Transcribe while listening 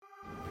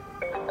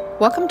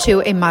Welcome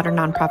to a Modern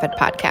Nonprofit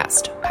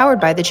podcast, powered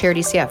by the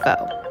Charity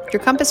CFO,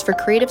 your compass for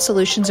creative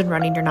solutions in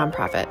running your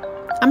nonprofit.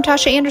 I'm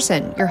Tasha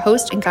Anderson, your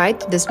host and guide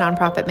through this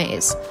nonprofit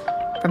maze.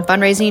 From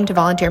fundraising to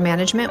volunteer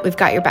management, we've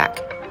got your back.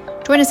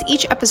 Join us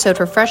each episode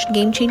for fresh,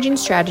 game-changing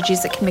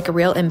strategies that can make a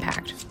real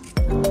impact.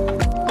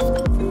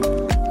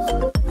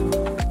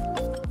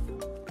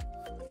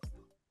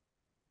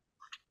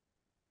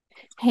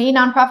 Hey,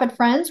 nonprofit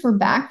friends, we're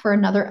back for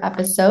another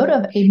episode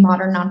of a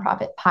Modern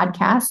Nonprofit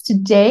podcast.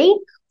 Today,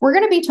 we're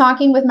going to be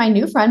talking with my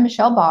new friend,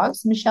 Michelle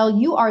Boggs. Michelle,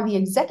 you are the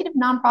Executive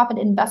Nonprofit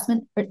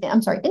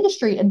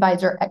Industry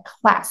Advisor at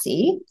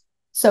Classy.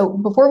 So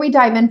before we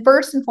dive in,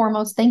 first and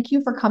foremost, thank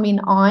you for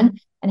coming on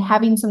and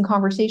having some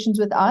conversations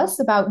with us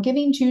about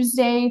Giving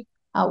Tuesday,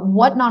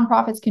 what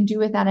nonprofits can do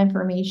with that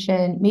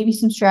information, maybe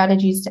some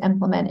strategies to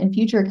implement in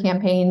future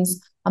campaigns,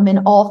 in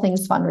all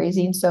things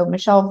fundraising. So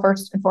Michelle,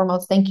 first and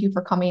foremost, thank you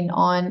for coming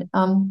on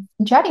and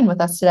chatting with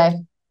us today.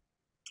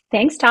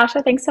 Thanks,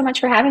 Tasha. Thanks so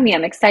much for having me.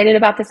 I'm excited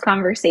about this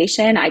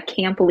conversation. I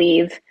can't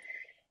believe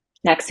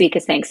next week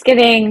is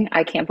Thanksgiving.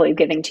 I can't believe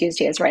Giving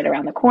Tuesday is right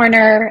around the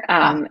corner.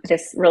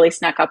 This really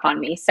snuck up on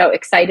me. So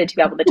excited to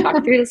be able to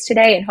talk through this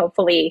today and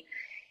hopefully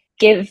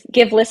give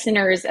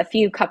listeners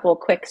a couple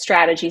quick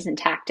strategies and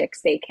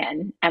tactics they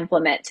can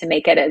implement to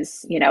make it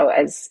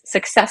as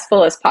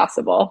successful as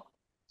possible.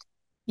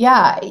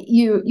 Yeah,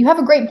 you have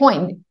a great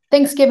point.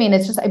 Thanksgiving,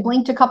 it's just, I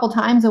blinked a couple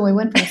times and we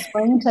went from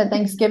spring to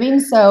Thanksgiving.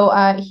 So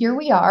here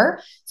we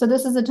are. So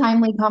this is a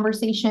timely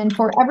conversation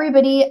for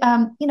everybody,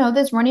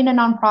 that's running a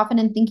nonprofit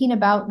and thinking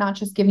about not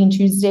just Giving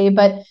Tuesday,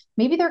 but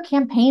maybe their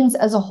campaigns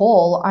as a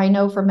whole. I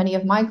know for many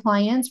of my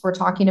clients, we're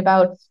talking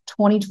about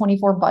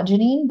 2024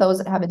 budgeting, those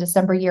that have a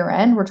December year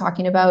end. We're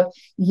talking about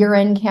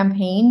year-end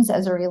campaigns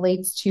as it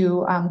relates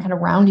to kind of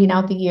rounding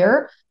out the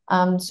year.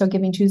 So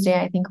Giving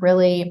Tuesday, I think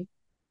really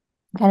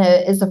kind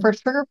of is the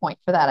first trigger point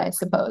for that, I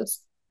suppose.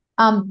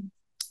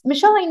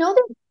 Michelle, I know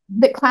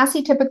that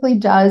Classy typically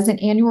does an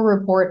annual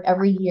report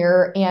every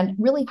year and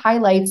really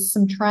highlights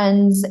some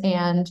trends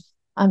and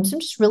some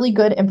just really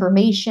good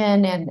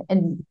information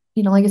and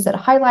like I said,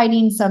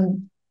 highlighting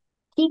some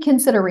key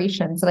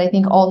considerations that I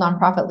think all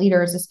nonprofit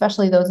leaders,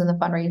 especially those in the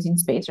fundraising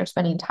space, are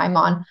spending time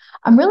on.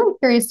 I'm really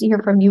curious to hear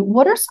from you.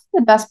 What are some of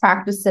the best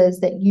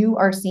practices that you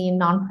are seeing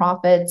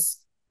nonprofits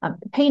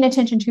paying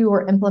attention to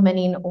or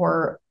implementing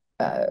or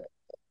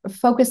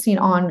focusing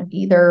on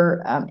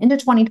either into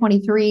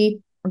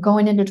 2023 or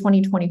going into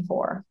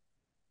 2024?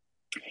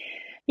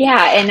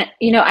 Yeah.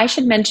 And, I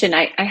should mention,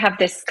 I have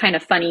this kind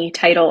of funny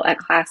title at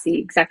Classy,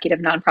 Executive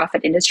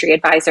Nonprofit Industry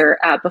Advisor.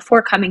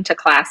 Before coming to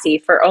Classy,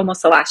 for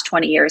almost the last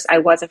 20 years, I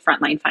was a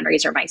frontline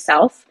fundraiser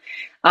myself.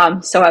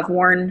 So I've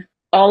worn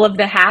all of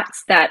the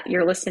hats that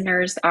your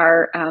listeners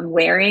are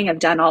wearing. I've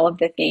done all of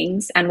the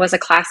things and was a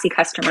Classy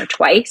customer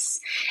twice.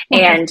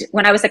 Mm-hmm. And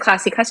when I was a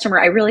Classy customer,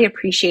 I really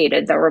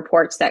appreciated the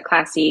reports that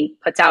Classy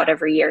puts out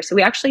every year. So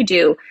we actually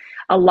do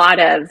a lot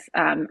of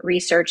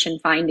research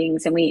and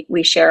findings, and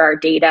we share our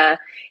data.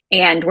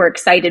 And we're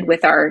excited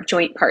with our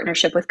joint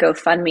partnership with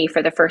GoFundMe.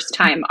 For the first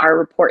time, our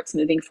reports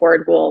moving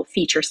forward will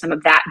feature some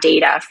of that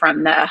data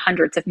from the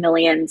hundreds of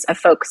millions of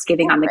folks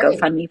giving on the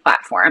GoFundMe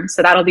platform.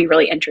 So that'll be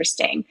really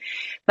interesting.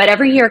 But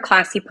every year,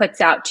 Classy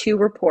puts out two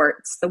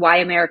reports: the Why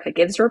America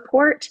Gives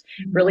report,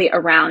 really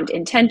around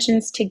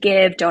intentions to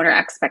give, donor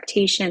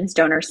expectations,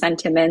 donor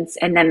sentiments,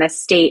 and then the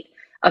State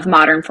of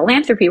Modern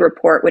Philanthropy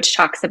report, which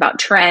talks about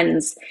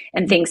trends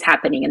and things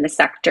happening in the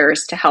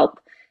sectors to help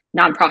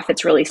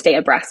nonprofits really stay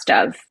abreast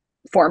of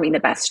forming the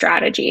best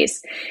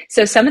strategies.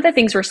 So some of the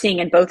things we're seeing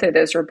in both of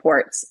those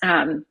reports,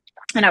 and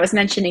I was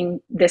mentioning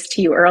this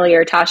to you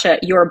earlier, Tasha,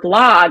 your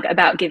blog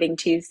about Giving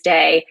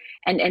Tuesday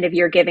and end of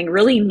year giving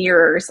really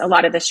mirrors a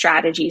lot of the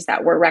strategies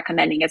that we're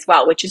recommending as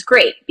well, which is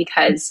great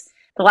because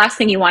the last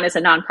thing you want as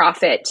a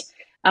nonprofit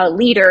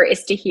leader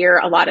is to hear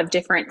a lot of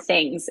different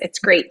things. It's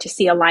great to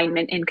see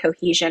alignment and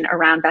cohesion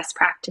around best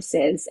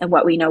practices and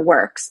what we know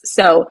works.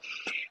 So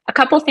a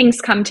couple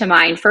things come to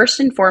mind. First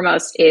and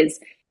foremost is,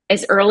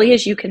 as early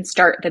as you can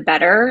start, the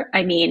better.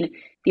 I mean,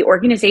 the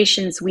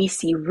organizations we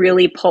see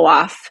really pull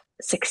off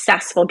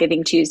successful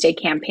Giving Tuesday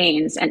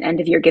campaigns and end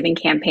of year giving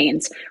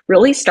campaigns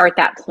really start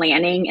that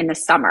planning in the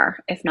summer,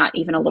 if not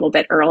even a little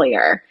bit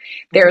earlier.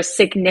 There's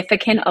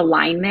significant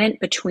alignment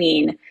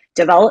between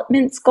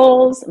development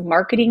goals,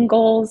 marketing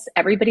goals.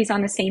 Everybody's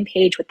on the same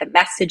page with the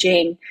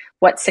messaging,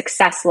 what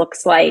success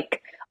looks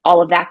like,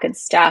 all of that good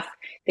stuff.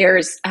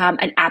 There's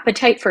an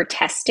appetite for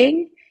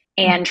testing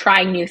and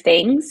trying new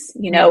things.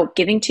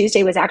 Giving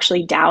Tuesday was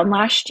actually down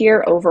last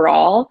year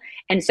overall.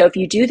 And so if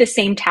you do the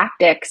same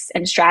tactics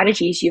and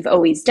strategies you've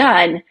always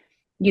done,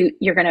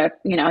 you're going to,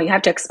 you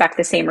have to expect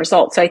the same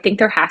results. So I think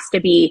there has to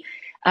be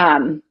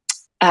an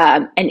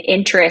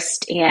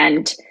interest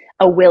and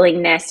a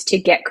willingness to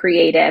get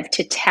creative,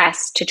 to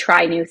test, to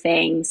try new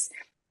things.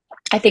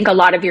 I think a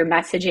lot of your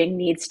messaging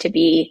needs to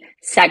be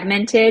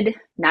segmented.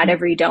 Not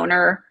every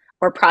donor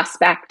or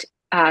prospect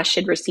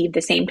should receive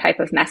the same type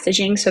of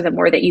messaging. So the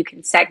more that you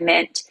can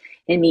segment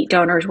and meet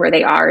donors where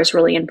they are is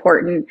really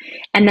important.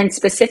 And then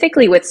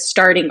specifically with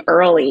starting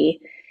early,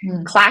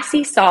 Mm.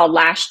 Classy saw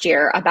last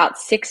year about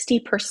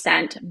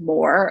 60%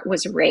 more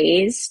was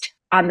raised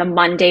on the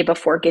Monday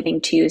before Giving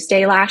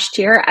Tuesday last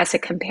year as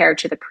it compared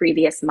to the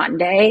previous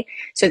Monday.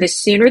 So the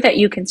sooner that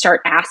you can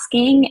start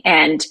asking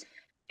and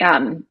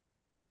um,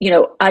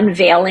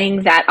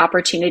 unveiling that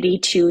opportunity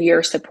to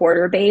your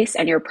supporter base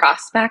and your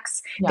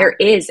prospects, Yeah. there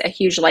is a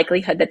huge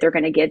likelihood that they're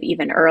going to give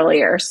even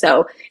earlier.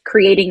 So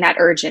creating that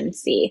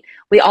urgency.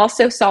 We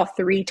also saw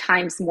 3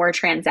 times more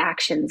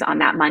transactions on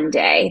that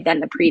Monday than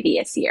the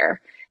previous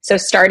year. So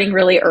starting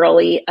really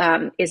early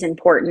is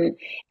important.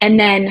 And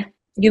then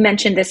you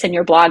mentioned this in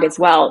your blog as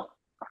well.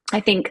 I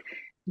think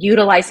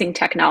utilizing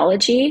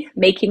technology,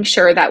 making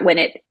sure that when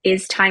it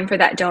is time for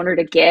that donor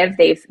to give,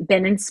 they've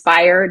been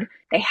inspired,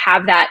 they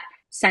have that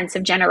sense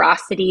of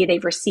generosity,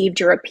 they've received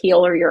your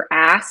appeal or your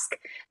ask,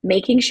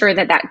 making sure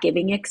that that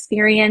giving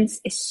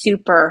experience is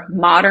super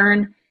modern,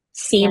 Right.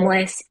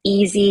 seamless,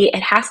 easy.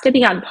 It has to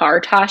be on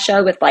par,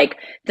 Tasha, with like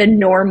the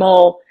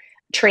normal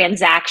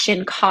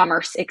transaction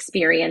commerce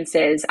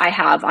experiences I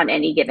have on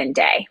any given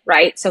day,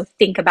 right? So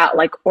think about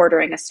like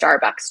ordering a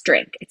Starbucks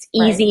drink. It's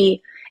Right.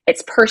 easy,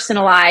 it's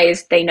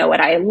personalized, they know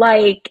what I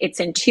like, it's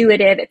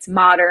intuitive, it's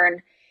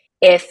modern.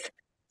 If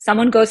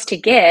someone goes to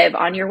give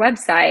on your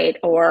website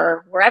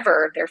or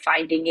wherever they're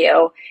finding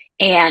you,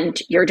 and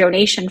your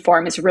donation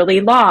form is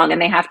really long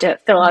and they have to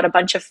fill out a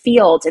bunch of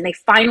fields and they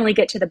finally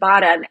get to the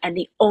bottom and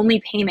the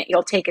only payment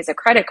you'll take is a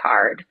credit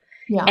card,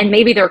 Yeah. and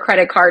maybe their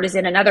credit card is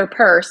in another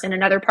purse in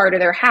another part of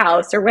their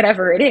house or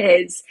whatever it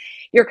is,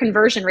 your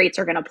conversion rates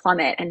are going to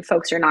plummet and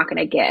folks are not going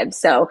to give.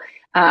 So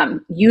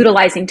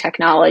utilizing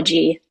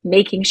technology,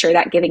 making sure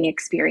that giving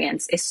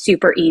experience is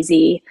super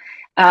easy.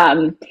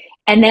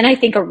 And then I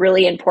think a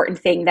really important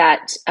thing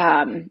that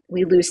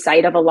we lose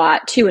sight of a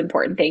lot, 2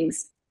 important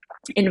things: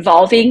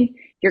 involving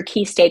your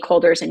key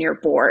stakeholders and your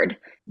board.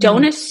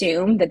 Don't Mm.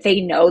 assume that they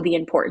know the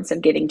importance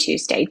of Giving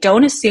Tuesday.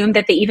 Don't assume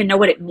that they even know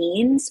what it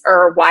means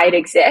or why it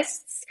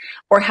exists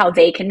or how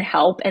they can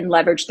help and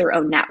leverage their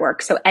own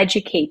network. So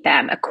educate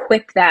them,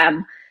 equip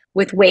them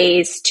with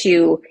ways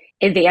to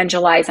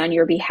evangelize on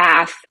your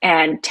behalf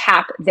and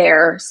tap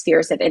their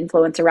spheres of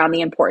influence around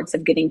the importance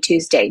of Giving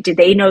Tuesday. Do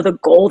they know the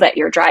goal that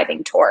you're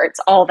driving towards?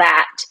 All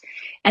that.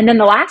 And then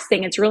the last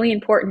thing, it's really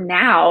important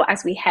now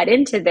as we head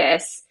into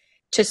this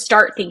to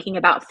start thinking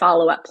about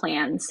follow-up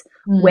plans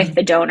with Mm.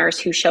 the donors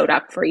who showed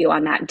up for you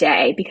on that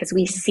day, because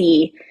we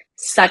see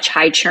such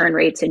high churn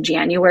rates in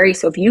January.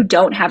 So if you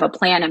don't have a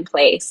plan in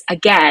place,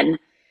 again,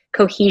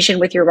 cohesion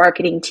with your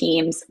marketing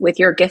teams, with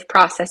your gift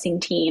processing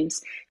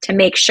teams, to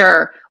make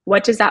sure,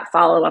 what does that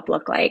follow-up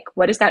look like?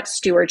 What does that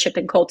stewardship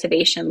and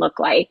cultivation look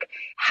like?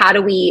 How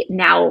do we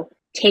now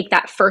take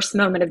that first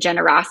moment of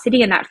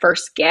generosity and that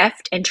first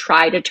gift and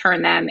try to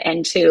turn them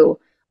into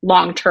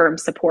long-term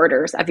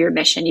supporters of your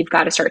mission? You've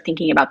got to start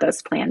thinking about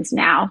those plans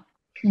now.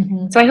 So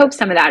Mhm. I hope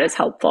some of that is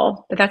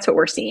helpful, but that's what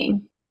we're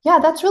seeing. Yeah,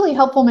 that's really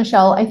helpful,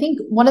 Michelle. I think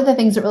one of the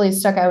things that really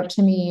stuck out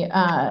to me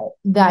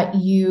that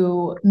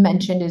you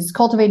mentioned is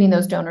cultivating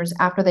those donors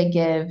after they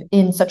give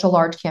in such a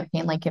large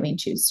campaign like Giving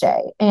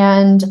Tuesday.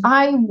 And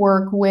I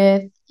work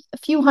with a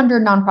few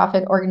hundred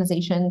nonprofit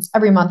organizations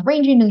every month,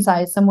 ranging in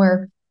size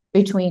somewhere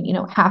between,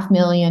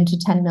 500,000 to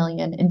 10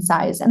 million in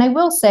size. And I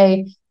will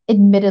say,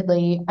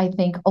 admittedly, I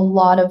think a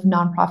lot of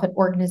nonprofit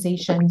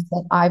organizations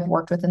that I've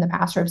worked with in the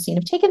past or have seen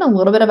have taken a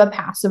little bit of a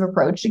passive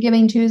approach to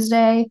Giving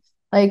Tuesday,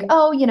 like,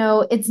 oh,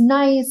 it's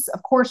nice.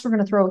 Of course, we're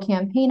going to throw a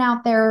campaign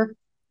out there.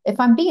 If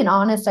I'm being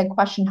honest, I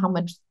question how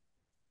much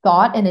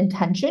thought and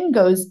intention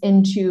goes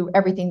into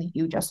everything that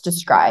you just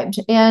described.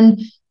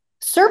 And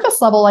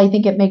surface level, I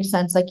think it makes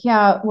sense. Like,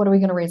 yeah, what are we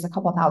going to raise?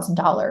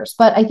 $2,000.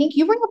 But I think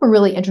you bring up a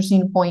really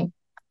interesting point.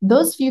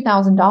 Those few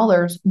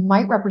 $1,000s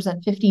might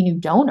represent 50 new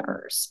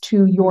donors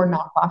to your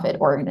nonprofit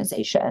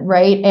organization,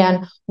 right?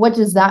 And what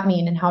does that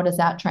mean, and how does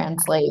that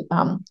translate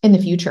in the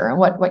future? And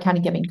what kind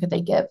of giving could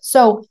they give?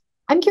 So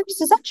I'm curious,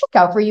 does that check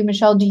out for you,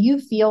 Michelle? Do you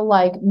feel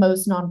like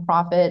most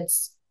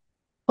nonprofits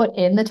put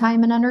in the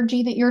time and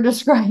energy that you're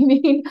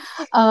describing?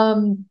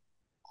 Um,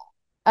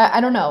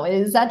 I don't know.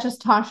 Is that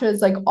just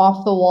Tasha's like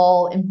off the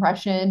wall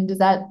impression? Does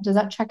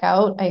that check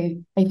out? I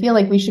feel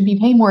like we should be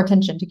paying more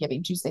attention to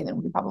Giving Tuesday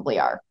than we probably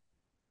are.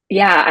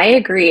 Yeah, I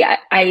agree.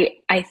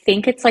 I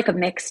think it's like a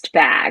mixed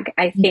bag.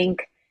 I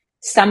think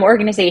some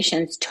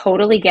organizations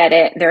totally get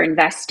it. They're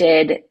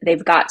invested.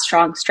 They've got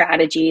strong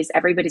strategies.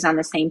 Everybody's on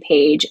the same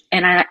page.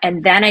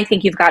 And then I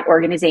think you've got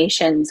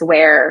organizations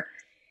where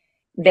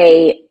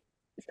they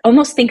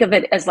almost think of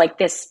it as like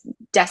this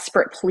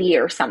desperate plea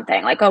or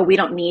something, like, oh, we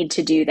don't need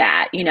to do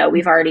that.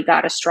 We've already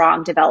got a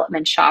strong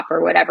development shop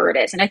or whatever it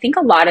is. And I think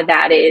a lot of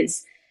that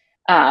is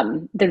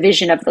the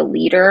vision of the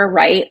leader,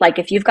 right? Like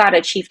if you've got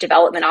a chief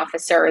development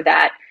officer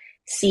that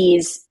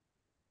sees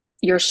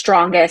your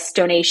strongest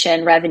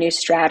donation revenue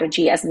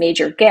strategy as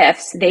major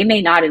gifts, they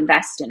may not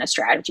invest in a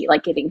strategy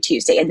like Giving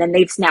Tuesday. And then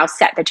they've now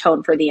set the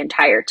tone for the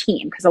entire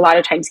team. Because a lot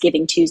of times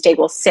Giving Tuesday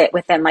will sit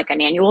within like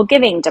an annual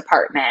giving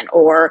department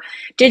or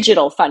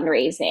digital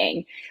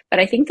fundraising. But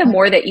I think the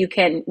more that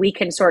we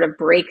can sort of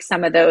break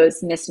some of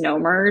those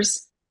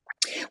misnomers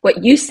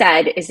What you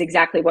said is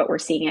exactly what we're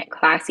seeing at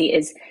Classy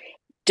is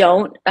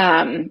don't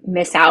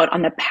miss out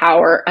on the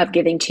power of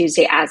Giving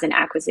Tuesday as an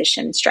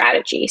acquisition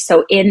strategy.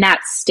 So, in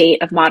that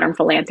State of Modern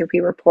Philanthropy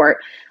report,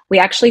 we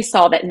actually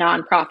saw that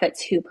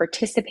nonprofits who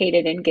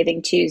participated in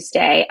Giving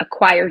Tuesday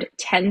acquired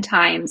 10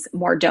 times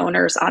more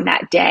donors on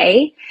that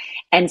day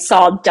and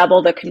saw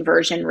double the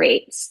conversion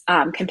rates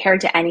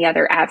compared to any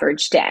other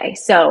average day.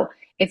 So,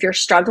 if you're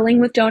struggling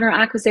with donor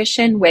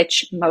acquisition,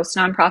 which most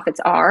nonprofits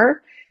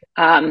are,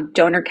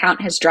 donor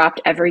count has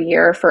dropped every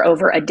year for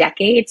over a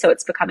decade, so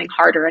it's becoming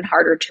harder and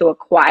harder to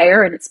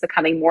acquire, and it's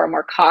becoming more and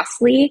more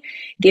costly.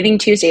 Giving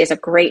Tuesday is a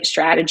great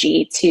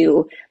strategy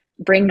to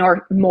bring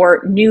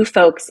more new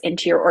folks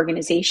into your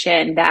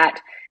organization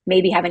that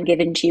maybe haven't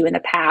given to you in the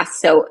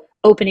past, so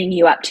opening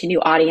you up to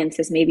new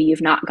audiences maybe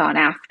you've not gone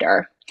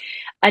after.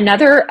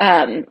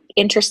 Another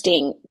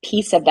interesting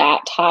piece of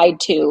that tied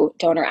to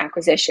donor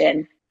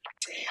acquisition,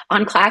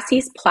 on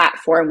Classy's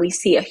platform, we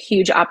see a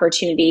huge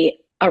opportunity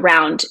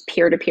around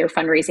peer-to-peer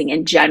fundraising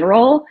in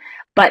general,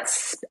 but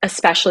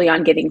especially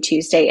on Giving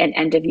Tuesday and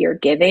end of year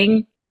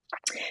giving.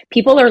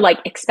 People are like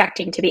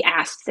expecting to be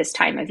asked this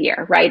time of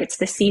year, right? It's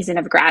the season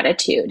of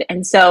gratitude.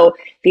 And so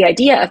the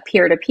idea of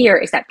peer-to-peer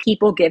is that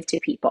people give to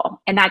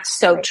people. And that's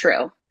so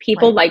true.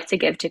 People like to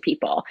give to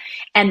people.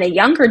 And the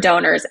younger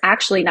donors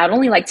actually not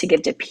only like to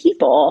give to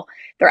people,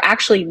 they're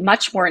actually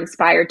much more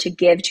inspired to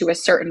give to a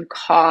certain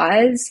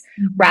cause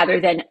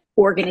rather than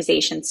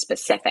organization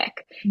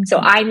specific. So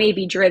I may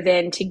be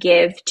driven to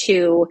give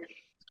to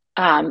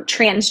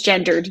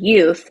transgendered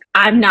youth.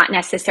 I'm not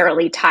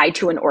necessarily tied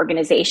to an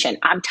organization.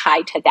 I'm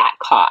tied to that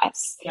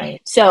cause.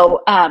 Right.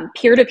 So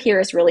peer-to-peer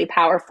is really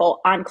powerful.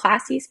 On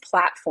Classy's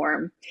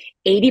platform,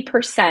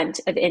 80%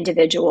 of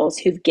individuals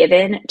who've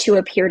given to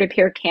a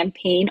peer-to-peer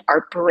campaign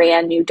are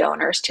brand new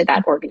donors to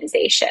that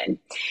organization.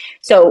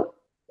 So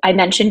I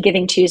mentioned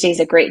Giving Tuesday is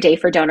a great day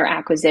for donor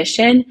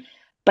acquisition.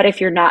 But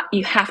if you're not,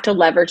 you have to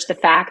leverage the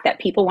fact that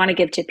people want to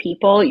give to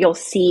people. You'll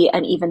see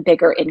an even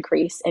bigger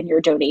increase in your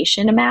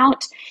donation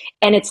amount.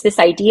 And it's this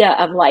idea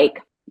of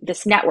like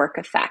this network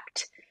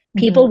effect.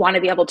 People want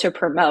to be able to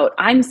promote.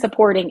 I'm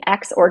supporting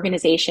X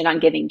organization on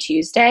Giving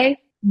Tuesday.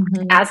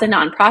 As a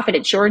nonprofit,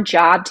 it's your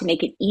job to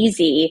make it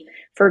easy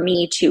for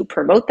me to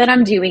promote that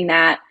I'm doing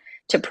that,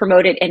 to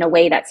promote it in a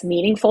way that's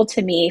meaningful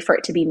to me, for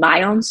it to be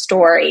my own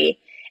story.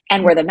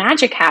 And where the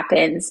magic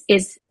happens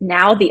is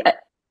now the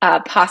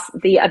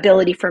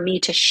ability for me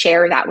to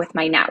share that with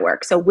my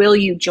network. So will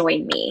you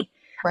join me?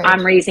 Right.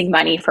 I'm raising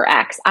money for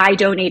X. I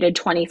donated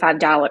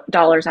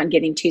 $25 on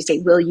Giving Tuesday.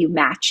 Will you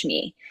match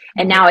me?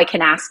 And now I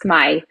can ask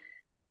my,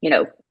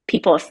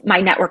 people,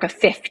 my network of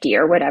 50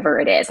 or whatever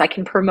it is. I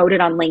can promote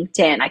it on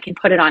LinkedIn. I can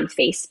put it on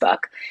Facebook.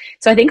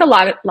 So I think a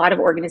lot of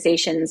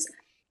organizations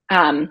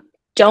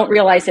don't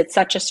realize it's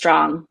such a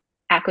strong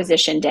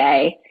acquisition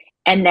day.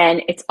 And then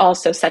it's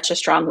also such a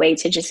strong way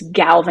to just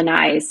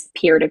galvanize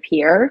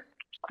peer-to-peer.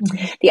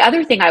 The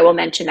other thing I will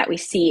mention that we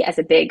see as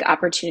a big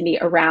opportunity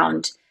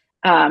around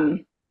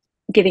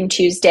Giving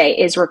Tuesday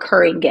is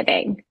recurring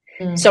giving.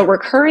 So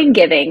recurring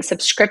giving,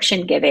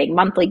 subscription giving,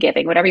 monthly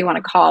giving, whatever you want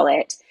to call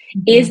it,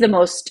 is the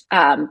most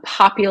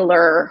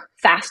popular,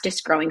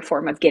 fastest growing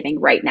form of giving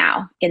right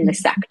now in the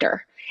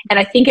sector. And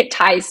I think it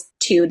ties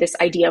to this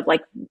idea of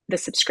like the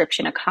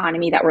subscription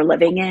economy that we're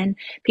living in.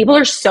 People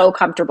are so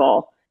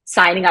comfortable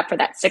signing up for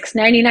that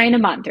 $6.99 a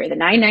month or the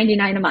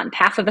 $9.99 a month.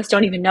 Half of us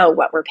don't even know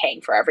what we're paying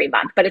for every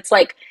month, but it's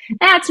like,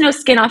 that's no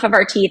skin off of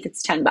our teeth.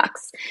 It's $10.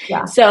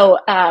 Yeah. So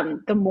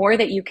the more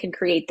that you can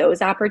create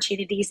those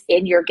opportunities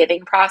in your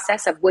giving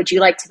process of, would you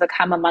like to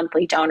become a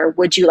monthly donor?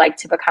 Would you like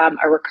to become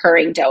a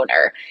recurring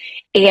donor?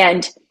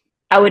 And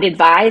I would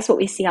advise what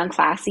we see on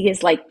Classy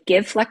is like,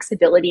 give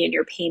flexibility in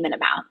your payment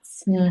amounts.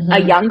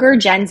 A younger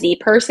Gen Z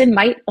person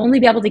might only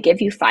be able to give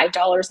you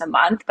 $5 a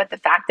month, but the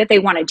fact that they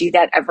want to do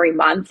that every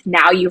month,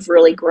 now you've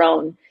really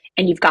grown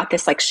and you've got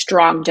this like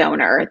strong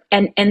donor.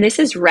 And this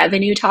is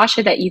revenue,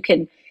 Tasha, that you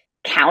can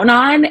count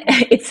on.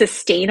 It's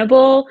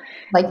sustainable.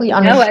 Likely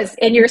as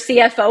in your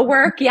CFO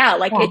work. Yeah,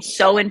 it's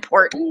so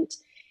important.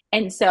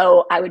 And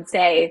so I would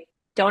say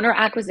donor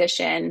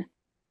acquisition,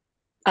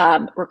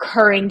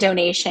 recurring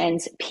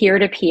donations,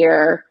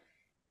 peer-to-peer.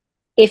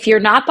 If you're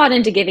not bought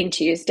into Giving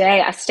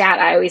Tuesday, a stat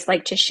I always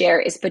like to share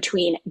is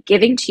between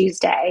Giving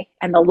Tuesday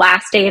and the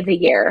last day of the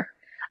year,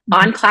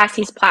 on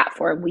Classy's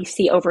platform, we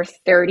see over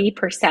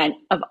 30%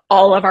 of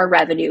all of our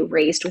revenue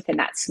raised within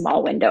that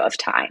small window of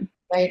time.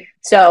 Right.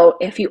 So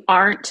if you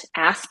aren't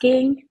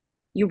asking,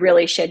 you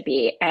really should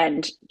be.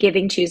 And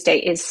Giving Tuesday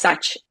is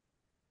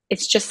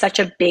it's just such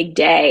a big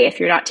day. If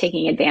you're not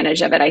taking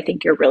advantage of it, I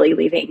think you're really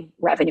leaving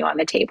revenue on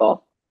the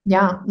table.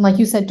 Yeah, like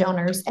you said,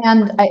 donors,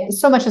 and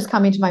so much is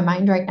coming to my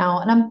mind right now.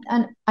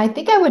 And I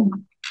think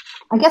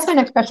I guess my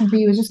next question for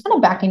you is just kind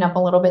of backing up a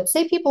little bit.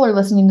 Say people are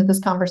listening to this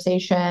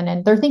conversation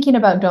and they're thinking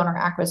about donor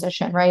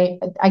acquisition, right?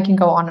 I can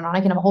go on and on.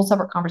 I can have a whole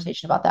separate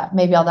conversation about that.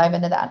 Maybe I'll dive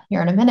into that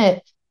here in a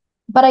minute.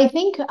 But I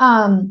think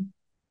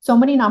so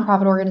many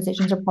nonprofit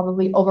organizations are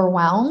probably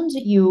overwhelmed.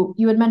 You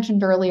had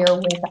mentioned earlier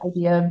with the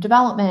idea of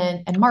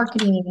development and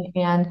marketing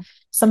and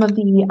some of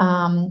the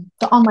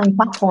online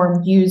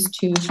platforms used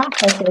to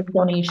process those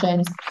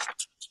donations.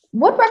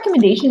 What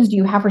recommendations do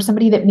you have for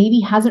somebody that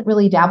maybe hasn't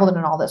really dabbled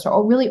in all this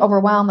or really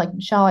overwhelmed? Like,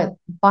 Michelle, I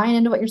buying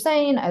into what you're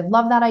saying. I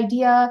love that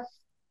idea.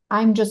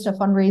 I'm just a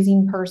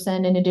fundraising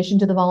person in addition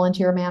to the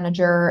volunteer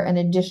manager, in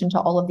addition to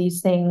all of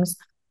these things.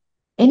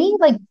 Any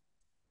like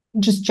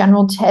just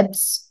general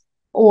tips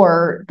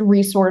or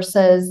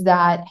resources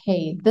that,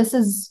 hey, this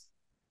is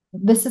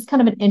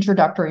kind of an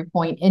introductory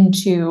point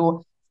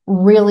into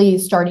really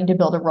starting to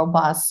build a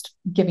robust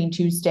Giving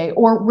Tuesday,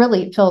 or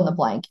really fill in the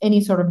blank,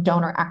 any sort of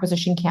donor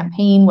acquisition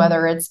campaign,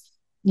 whether it's,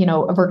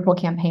 a virtual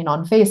campaign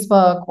on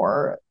Facebook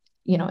or,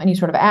 any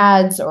sort of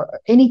ads or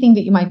anything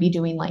that you might be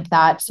doing like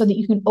that, so that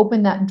you can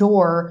open that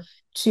door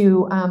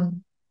to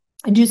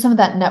do some of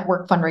that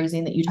network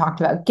fundraising that you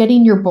talked about,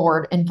 getting your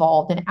board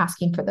involved and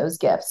asking for those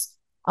gifts.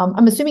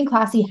 I'm assuming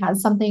Classy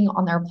has something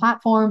on their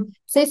platform.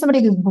 Say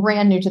somebody who's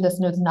brand new to this,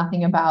 knows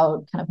nothing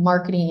about kind of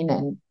marketing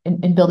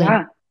and building.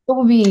 Yeah. What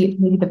would be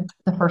maybe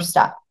the first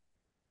step?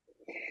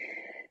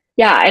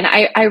 Yeah, and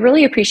I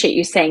really appreciate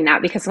you saying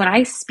that, because when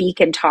I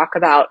speak and talk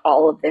about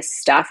all of this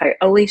stuff, I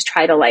always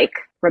try to like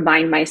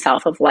remind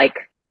myself of like,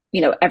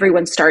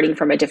 everyone's starting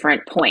from a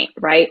different point,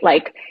 right?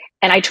 Like,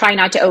 and I try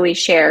not to always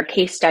share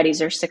case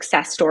studies or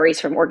success stories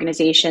from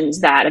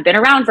organizations that have been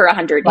around for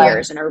 100 Right.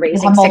 years and are They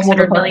raising have multiple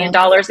 $600 million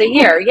departments. a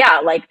year.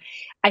 Yeah, like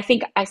I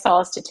think I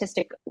saw a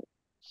statistic,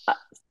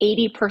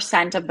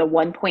 80% of the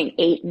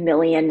 1.8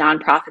 million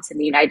nonprofits in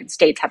the United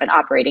States have an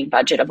operating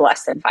budget of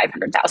less than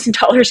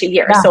 $500,000 a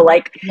year. Yeah. So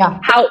like Yeah.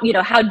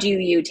 how do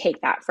you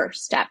take that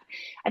first step?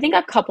 I think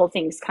a couple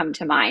things come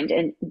to mind,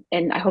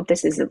 and I hope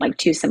this isn't like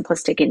too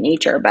simplistic in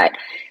nature, but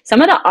some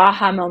of the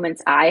aha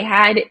moments I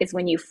had is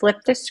when you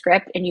flip the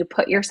script and you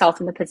put yourself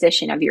in the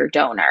position of your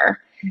donor.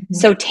 Mm-hmm.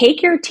 So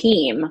take your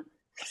team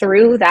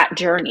through that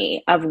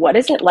journey of what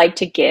is it like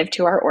to give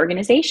to our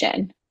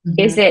organization? Mm-hmm.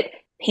 Is it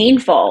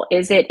painful?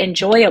 Is it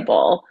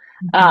enjoyable?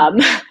 Mm-hmm.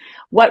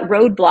 What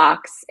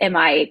roadblocks am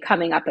I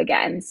coming up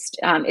against?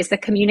 Is the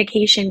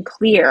communication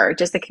clear?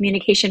 Does the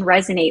communication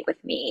resonate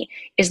with me?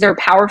 Is there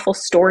powerful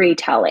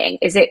storytelling?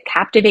 Is it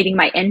captivating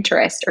my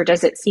interest, or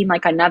does it seem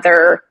like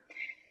another?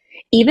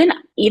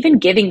 Even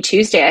Giving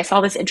Tuesday, I saw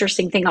this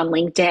interesting thing on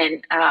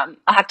LinkedIn. I'll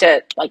have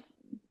to like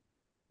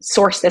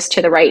source this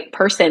to the right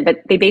person,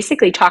 but they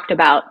basically talked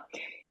about,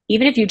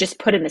 even if you just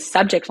put in the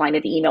subject line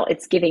of the email,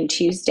 it's Giving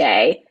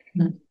Tuesday.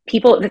 Mm-hmm.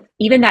 People,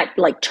 even that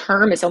like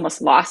term is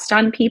almost lost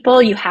on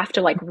people. You have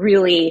to like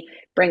really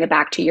bring it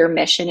back to your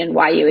mission and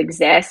why you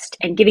exist.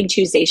 And Giving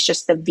Tuesday is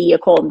just the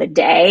vehicle in the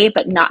day,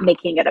 but not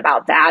making it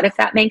about that, if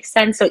that makes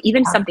sense. So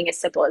even something as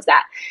simple as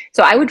that.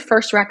 So I would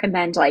first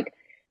recommend like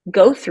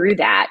go through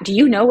that. Do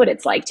you know what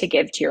it's like to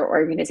give to your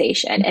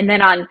organization? And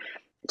then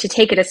to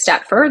take it a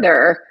step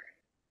further,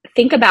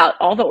 think about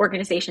all the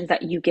organizations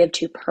that you give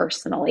to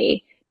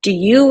personally. Do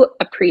you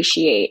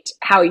appreciate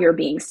how you're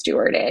being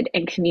stewarded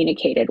and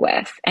communicated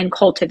with and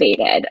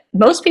cultivated?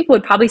 Most people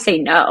would probably say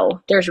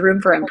no, there's room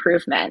for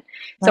improvement.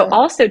 So Right.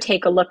 also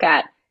take a look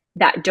at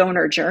that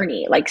donor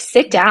journey. Like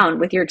sit down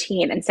with your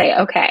team and say,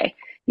 okay,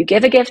 you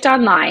give a gift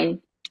online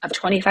of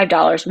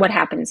 $25, what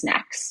happens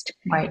next?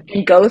 Right.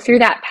 And go through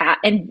that path.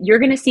 And you're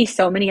going to see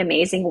so many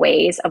amazing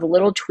ways of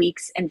little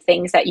tweaks and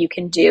things that you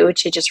can do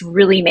to just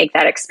really make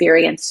that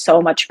experience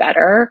so much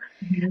better.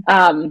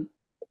 Mm-hmm.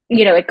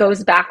 It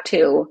goes back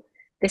to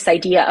this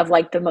idea of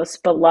like the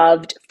most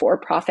beloved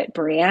for-profit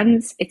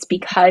brands. It's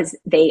because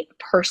they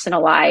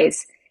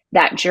personalize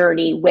that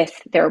journey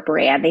with their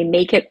brand. They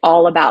make it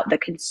all about the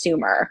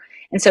consumer.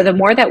 And so the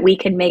more that we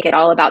can make it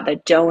all about the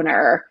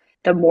donor,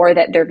 the more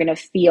that they're going to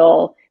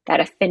feel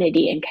that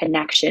affinity and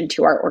connection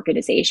to our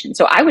organization.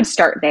 So I would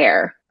start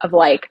there of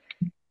like,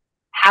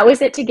 how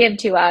is it to give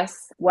to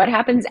us? What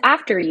happens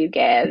after you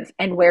give?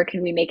 And where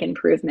can we make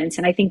improvements?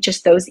 And I think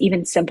just those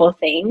even simple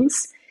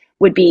things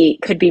could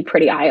be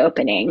pretty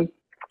eye-opening.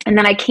 And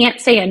then I can't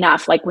say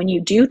enough, like when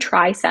you do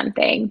try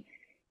something,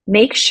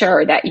 make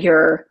sure that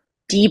you're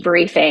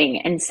debriefing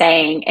and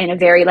saying in a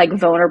very like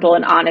vulnerable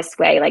and honest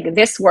way, like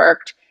this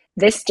worked,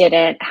 this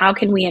didn't, how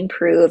can we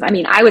improve? I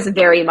mean, I was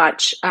very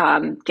much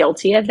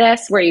guilty of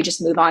this, where you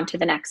just move on to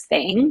the next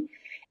thing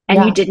and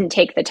you Yeah. didn't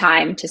take the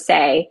time to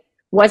say,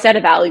 was that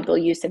a valuable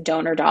use of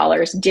donor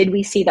dollars? Did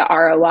we see the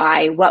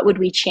ROI? What would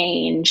we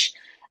change?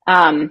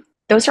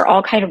 Those are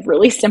all kind of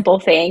really simple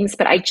things,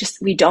 but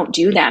we don't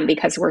do them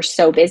because we're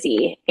so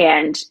busy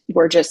and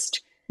we're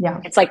just,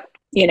 Yeah. it's like,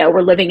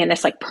 we're living in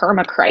this like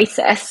perma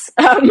crisis.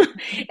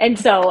 And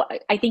so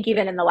I think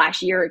even in the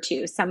last year or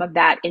two, some of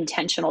that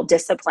intentional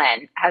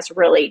discipline has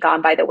really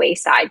gone by the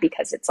wayside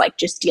because it's like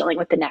just dealing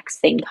with the next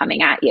thing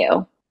coming at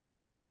you.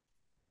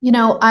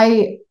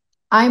 I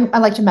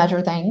like to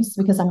measure things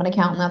because I'm an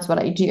accountant. That's what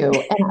I do.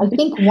 And I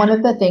think one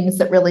of the things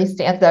that really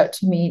stands out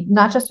to me,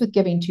 not just with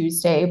Giving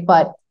Tuesday,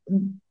 but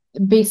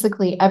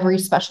basically every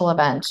special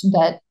event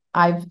that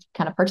I've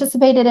kind of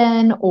participated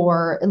in,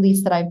 or at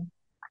least that I've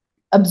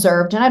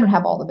observed, and I don't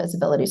have all the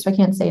visibility, so I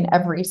can't say in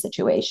every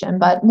situation,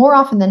 but more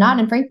often than not,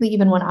 and frankly,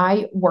 even when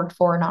I worked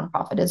for a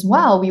nonprofit as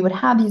well, we would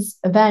have these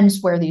events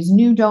where these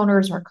new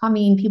donors are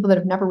coming, people that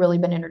have never really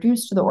been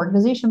introduced to the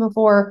organization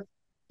before,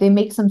 they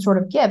make some sort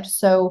of gift.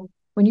 So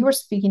when you were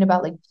speaking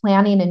about like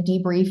planning and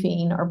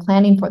debriefing or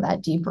planning for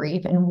that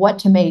debrief and what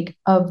to make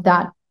of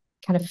that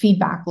kind of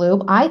feedback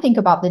loop, I think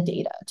about the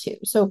data too.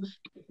 So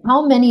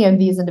how many of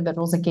these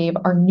individuals that gave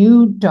are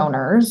new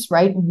donors,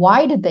 right?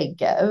 Why did they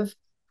give?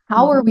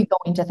 How are we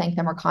going to thank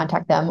them or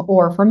contact them?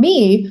 Or for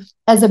me,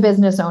 as a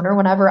business owner,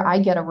 whenever I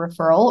get a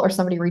referral or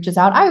somebody reaches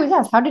out, I always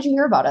ask, how did you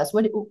hear about us?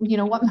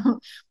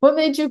 What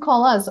made you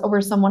call us over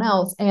someone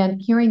else?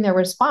 And hearing their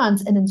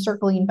response and then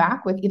circling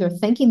back with either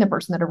thanking the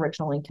person that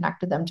originally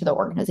connected them to the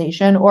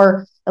organization,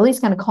 or at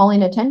least kind of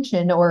calling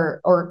attention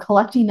or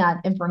collecting that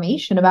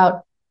information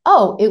about,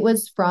 oh, it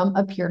was from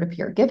a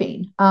peer-to-peer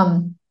giving.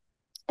 And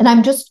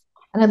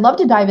I'd love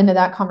to dive into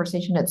that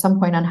conversation at some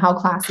point on how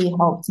Classy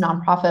helps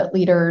nonprofit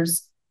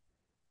leaders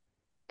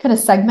kind of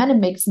segment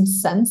and make some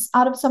sense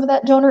out of some of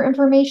that donor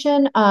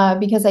information,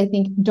 because I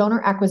think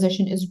donor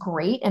acquisition is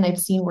great. And I've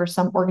seen where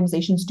some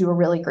organizations do a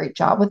really great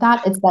job with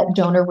that. It's that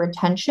donor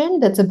retention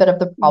that's a bit of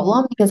the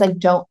problem, because I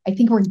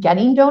think we're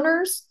getting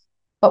donors,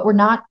 but we're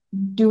not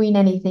doing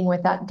anything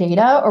with that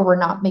data, or we're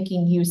not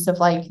making use of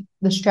like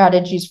the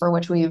strategies for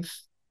which we've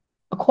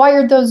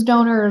acquired those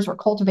donors or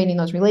cultivating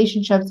those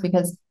relationships,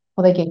 because,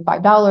 well, they gave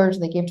 $5,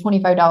 they gave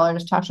 $25.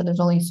 Tasha, there's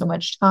only so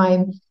much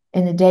time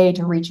in the day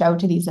to reach out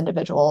to these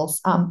individuals.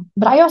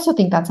 But I also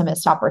think that's a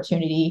missed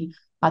opportunity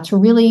to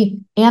really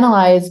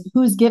analyze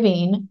who's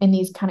giving in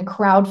these kind of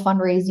crowd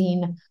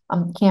fundraising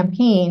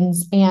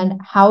campaigns,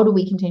 and how do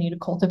we continue to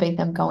cultivate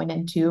them going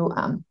into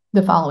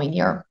the following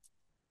year.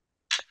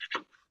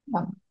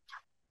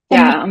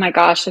 Yeah, oh my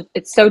gosh,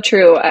 it's so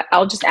true.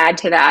 I'll just add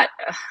to that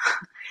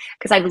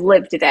because I've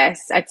lived this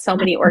at so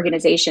many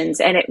organizations,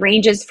 and it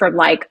ranges from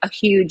like a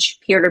huge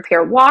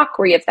peer-to-peer walk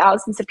where you have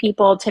thousands of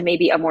people to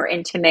maybe a more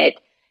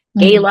intimate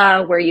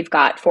gala where you've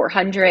got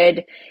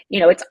 400.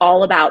 It's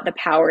all about the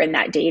power in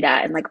that data.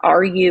 And like,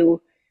 are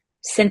you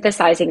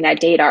synthesizing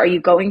that data? Are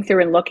you going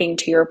through and looking,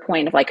 to your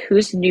point, of like,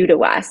 who's new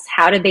to us?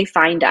 How did they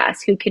find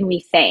us? Who can we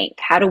thank?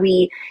 How do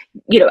we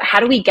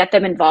get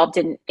them involved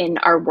in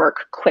our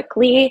work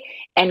quickly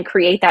and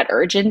create that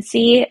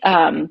urgency?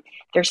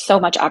 There's so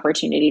much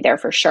opportunity there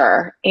for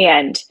sure.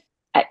 And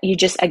you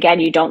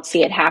don't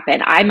see it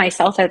happen. I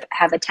myself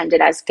have attended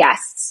as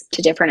guests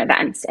to different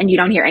events, and you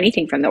don't hear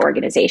anything from the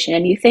organization.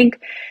 And you think,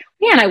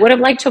 man, I would have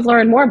liked to have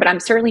learned more, but I'm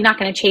certainly not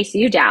going to chase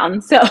you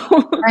down. So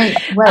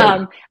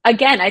Right.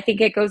 again, I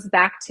think it goes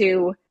back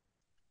to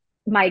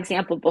my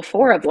example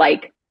before of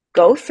like,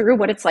 go through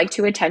what it's like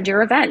to attend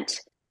your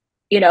event.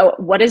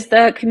 What is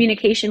the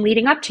communication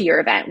leading up to your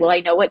event? Will I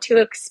know what to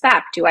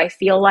expect? Do I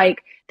feel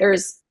like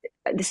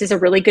this is a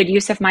really good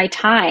use of my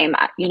time?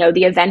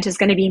 The event is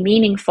going to be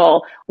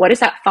meaningful. What does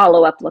that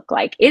follow-up look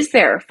like? Is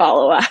there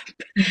follow-up?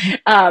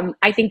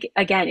 I think,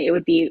 again, it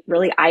would be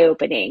really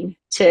eye-opening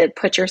to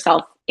put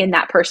yourself in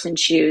that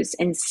person's shoes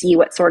and see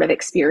what sort of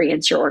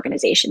experience your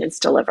organization is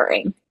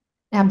delivering.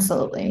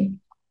 Absolutely.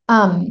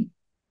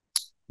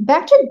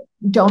 Back to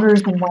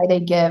donors and why they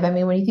give. I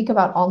mean, when you think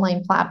about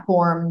online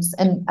platforms,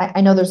 and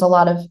I know there's a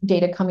lot of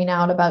data coming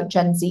out about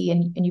Gen Z,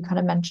 and you kind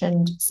of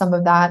mentioned some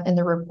of that in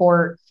the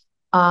report.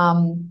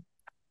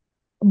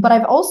 But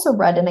I've also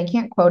read, and I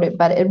can't quote it,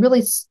 but it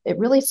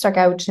really stuck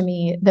out to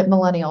me that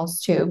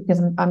millennials too,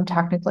 because I'm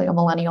technically a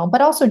millennial,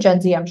 but also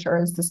Gen Z, I'm sure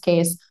is this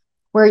case,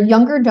 where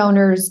younger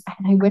donors,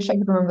 and I wish I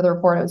could remember the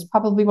report. It was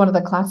probably one of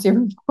the classier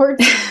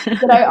reports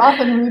that I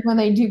often read when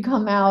they do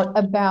come out,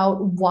 about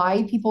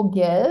why people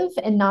give,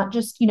 and not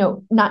just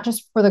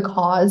for the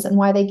cause and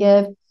why they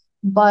give.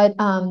 But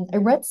I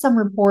read some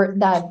report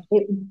that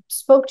it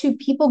spoke to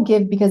people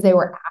give because they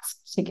were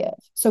asked to give.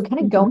 So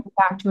kind of going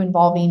back to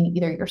involving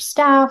either your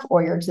staff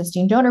or your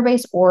existing donor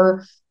base,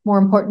 or more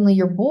importantly,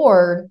 your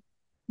board,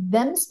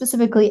 them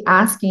specifically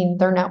asking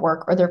their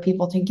network or their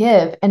people to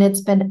give. And it's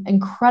been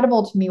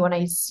incredible to me when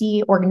I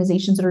see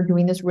organizations that are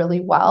doing this really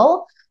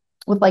well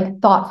with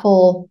like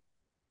thoughtful,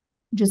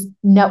 just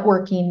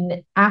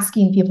networking,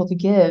 asking people to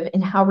give,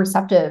 and how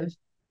receptive,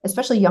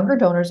 especially younger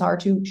donors, are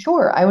to,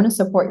 sure, I want to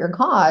support your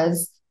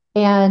cause,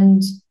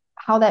 and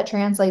how that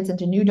translates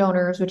into new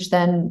donors, which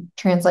then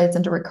translates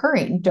into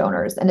recurring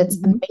donors. And it's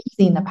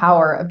amazing the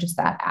power of just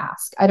that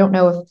ask. I don't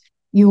know if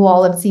you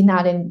all have seen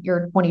that in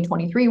your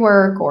 2023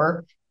 work,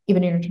 or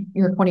even in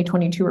your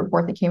 2022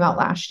 report that came out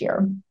last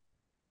year.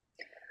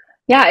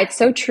 Yeah, it's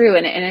so true.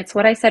 And it's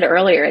what I said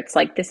earlier. It's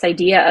like this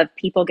idea of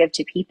people give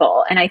to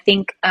people. And I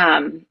think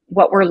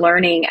what we're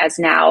learning as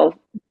now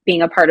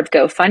being a part of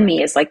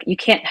GoFundMe is like, you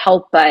can't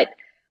help but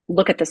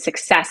look at the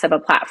success of a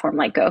platform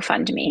like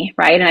GoFundMe,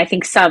 right? And I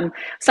think some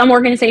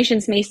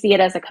organizations may see it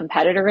as a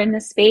competitor in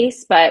this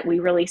space, but we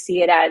really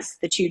see it as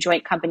the two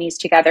joint companies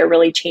together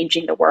really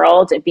changing the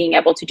world and being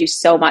able to do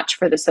so much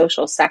for the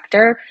social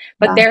sector.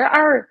 But there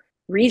are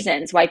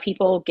reasons why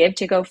people give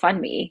to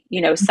GoFundMe.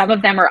 Some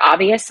of them are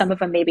obvious, some of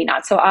them maybe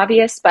not so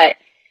obvious, but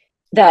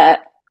the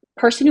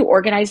person who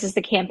organizes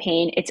the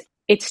campaign,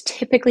 it's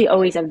typically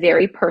always a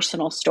very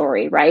personal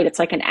story, right? It's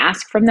like an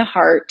ask from the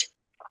heart.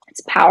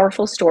 It's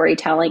powerful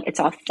storytelling. It's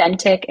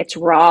authentic. It's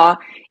raw.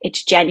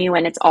 It's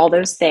genuine. It's all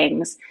those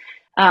things.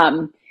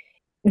 Um,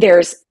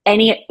 there's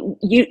any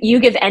you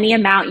give any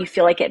amount you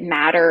feel like it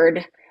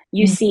mattered.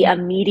 You see Mhm.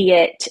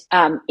 immediate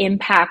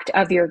impact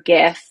of your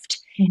gift.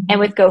 And Mhm.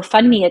 with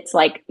GoFundMe, it's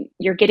like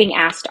you're getting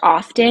asked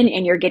often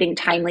and you're getting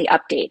timely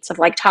updates of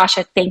like,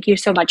 Tasha, thank you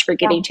so much for Yeah,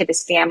 giving to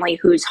this family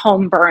whose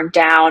home burned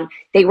down.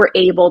 They were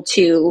able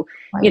to,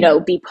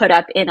 right, be put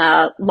up in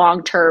a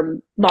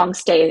long-term, long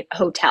stay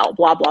hotel,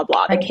 blah, blah,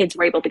 blah. The right. kids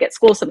were able to get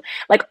school. So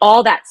like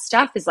all that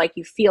stuff is like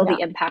you feel Yeah,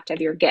 the impact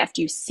of your gift.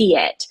 You see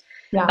it.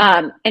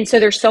 yeah. And so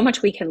there's so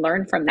much we can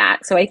learn from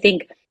that. So I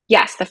think,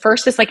 yes, the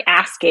first is like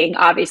asking,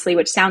 obviously,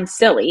 which sounds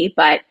silly,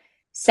 but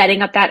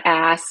setting up that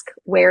ask.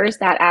 Where is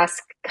that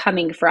ask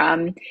coming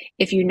from?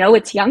 If you know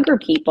it's younger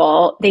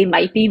people, they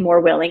might be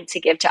more willing to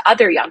give to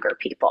other younger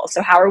people.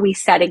 So, how are we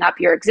setting up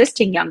your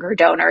existing younger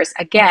donors,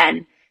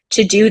 again,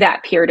 to do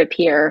that peer to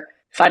peer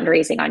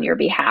fundraising on your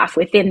behalf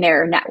within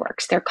their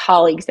networks, their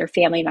colleagues, their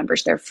family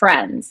members, their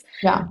friends?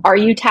 Yeah. Are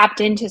you tapped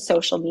into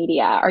social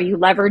media? Are you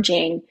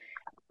leveraging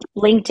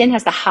LinkedIn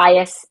has the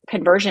highest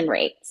conversion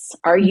rates.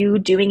 Are you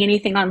doing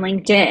anything on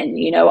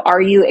LinkedIn?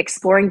 Are you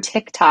exploring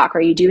TikTok?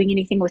 Are you doing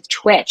anything with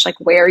Twitch? Like,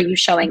 where are you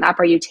showing up?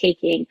 Are you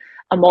taking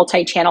a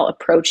multi-channel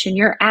approach in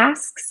your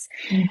asks?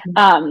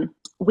 Mhm.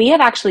 We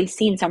have actually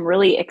seen some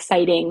really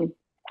exciting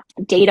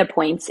data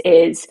points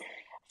is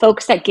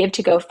folks that give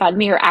to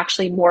GoFundMe are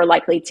actually more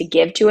likely to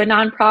give to a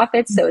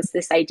nonprofit. So it's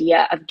this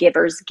idea of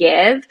givers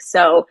give.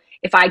 So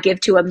if I give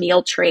to a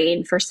meal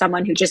train for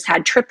someone who just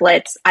had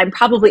triplets, I'm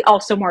probably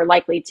also more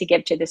likely to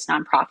give to this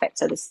nonprofit.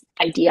 So this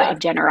idea Right. of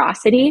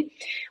generosity.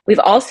 We've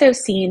also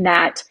seen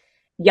that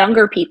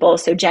younger people,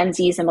 so Gen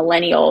Zs and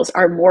millennials,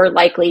 are more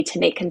likely to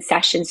make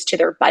concessions to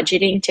their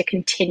budgeting to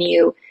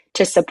continue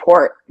to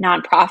support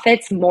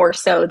nonprofits more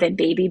so than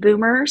baby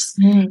boomers.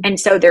 Mhm. And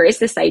so there is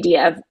this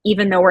idea of,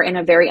 even though we're in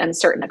a very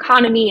uncertain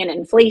economy and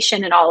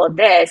inflation and all of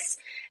this,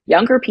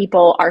 younger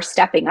people are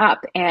stepping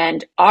up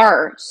and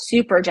are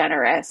super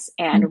generous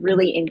and Mhm.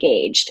 really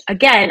engaged.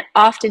 Again,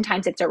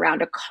 oftentimes it's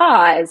around a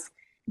cause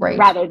Right.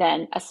 rather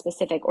than a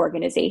specific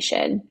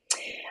organization.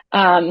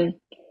 Um,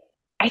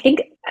 I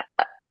think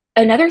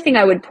another thing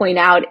I would point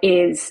out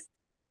is,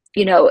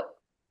 you know,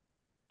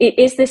 it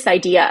is this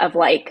idea of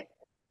like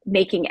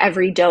making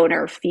every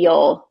donor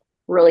feel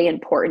really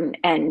important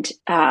and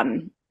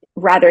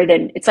rather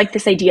than it's like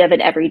this idea of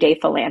an everyday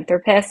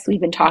philanthropist we've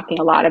been talking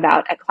a lot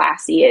about at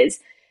Classy is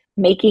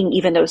making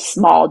even those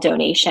small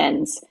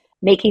donations,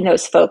 making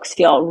those folks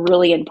feel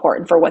really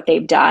important for what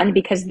they've done,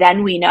 because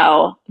then we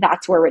know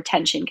that's where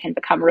retention can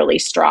become really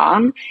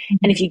strong.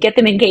 And if Mhm. you get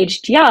them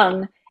engaged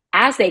young,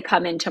 as they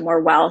come into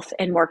more wealth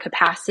and more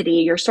capacity,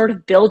 you're sort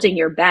of building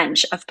your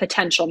bench of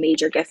potential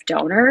major gift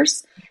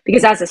donors.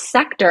 Because as a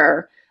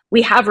sector,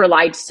 we have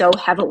relied so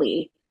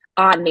heavily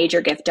on major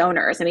gift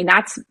donors. I mean,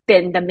 that's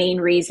been the main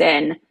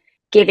reason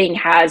giving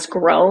has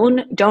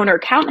grown. Donor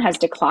count has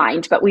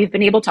declined, but we've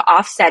been able to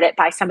offset it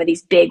by some of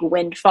these big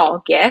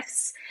windfall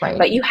gifts. Right.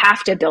 But you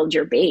have to build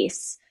your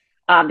base.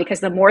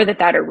 Because the more that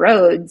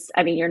erodes,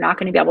 I mean, you're not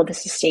going to be able to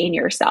sustain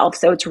yourself.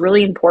 So it's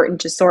really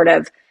important to sort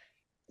of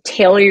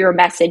tailor your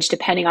message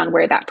depending on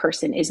where that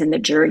person is in the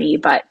journey.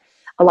 But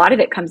a lot of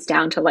it comes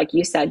down to, like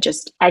you said,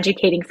 just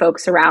educating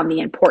folks around the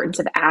importance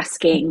of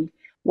asking,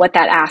 what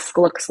that ask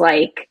looks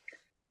like,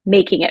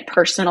 making it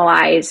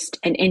personalized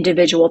and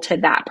individual to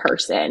that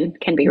person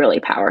can be really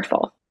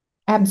powerful.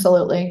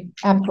 Absolutely.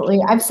 Absolutely.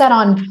 I've sat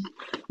on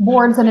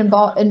boards and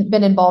involved and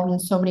been involved in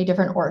so many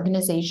different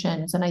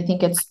organizations. And I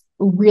think it's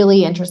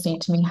really interesting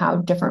to me how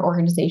different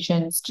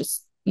organizations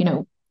just,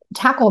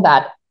 tackle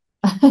that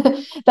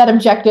that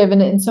objective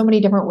in so many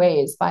different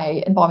ways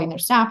by involving their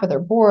staff or their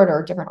board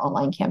or different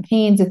online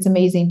campaigns. It's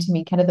amazing to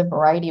me kind of the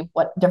variety of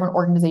what different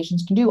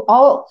organizations can do,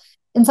 all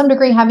in some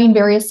degree having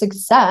various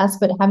success,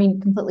 but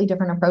having completely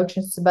different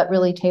approaches, but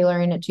really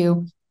tailoring it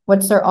to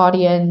what's their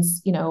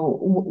audience,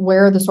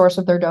 where the source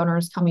of their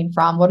donors coming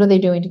from, what are they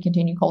doing to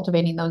continue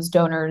cultivating those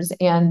donors.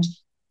 And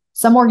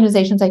some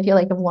organizations I feel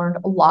like have learned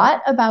a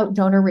lot about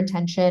donor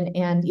retention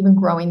and even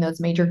growing those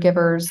major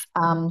givers.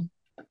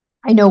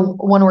 I know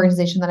one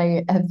organization that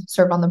I have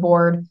served on the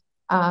board.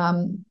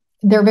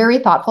 They're very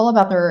thoughtful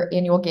about their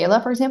annual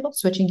gala, for example,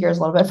 switching gears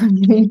a little bit from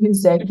Giving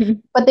Tuesday, Mm-hmm.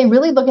 but they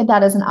really look at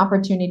that as an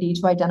opportunity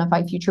to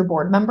identify future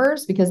board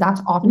members because that's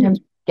oftentimes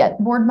Mm-hmm. get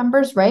board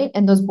members, right?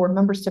 And those board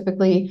members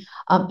typically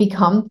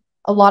become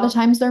a lot of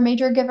times they're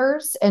major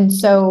givers. And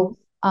so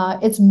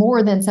it's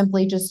more than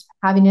simply just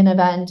having an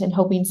event and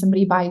hoping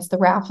somebody buys the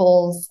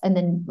raffles. And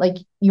then, like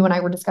you and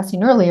I were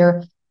discussing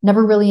earlier,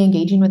 never really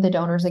engaging with the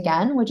donors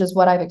again, which is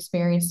what I've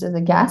experienced as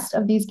a guest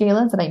of these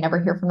galas, and I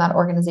never hear from that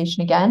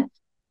organization again.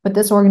 But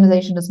this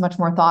organization is much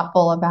more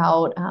thoughtful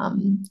about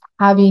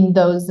having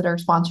those that are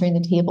sponsoring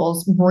the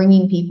tables,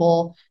 bringing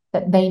people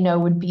that they know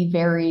would be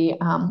very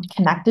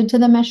connected to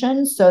the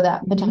mission so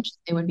that Mm-hmm. potentially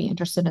they would be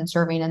interested in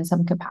serving in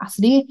some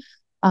capacity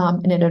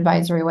in an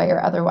advisory way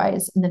or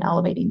otherwise, and then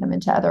elevating them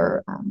into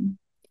other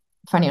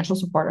financial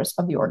supporters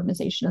of the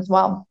organization as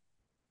well.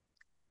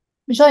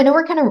 Michelle, I know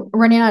we're kind of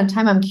running out of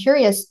time. I'm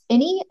curious,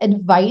 any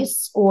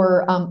advice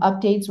or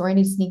updates or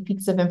any sneak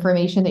peeks of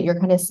information that you're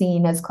kind of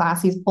seeing as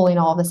Classy's pulling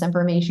all this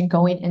information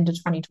going into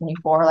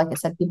 2024? Like I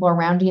said, people are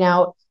rounding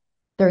out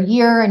their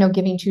year. I know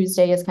Giving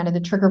Tuesday is kind of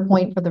the trigger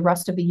point for the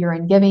rest of the year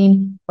in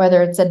giving,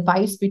 whether it's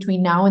advice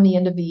between now and the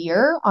end of the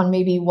year on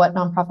maybe what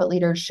nonprofit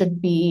leaders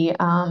should be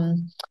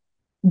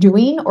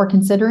doing or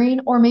considering,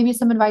 or maybe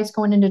some advice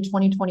going into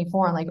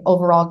 2024 on like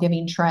overall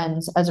giving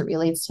trends as it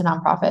relates to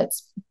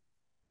nonprofits.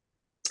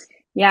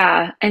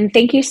 Yeah. And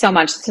thank you so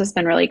much. This has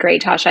been really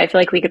great, Tasha. I feel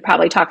like we could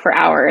probably talk for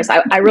hours.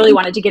 I really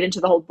wanted to get into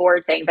the whole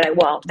board thing, but I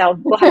won't.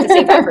 We'll have to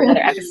save that for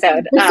another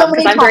episode There's so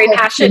because many I'm very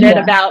topics. passionate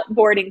about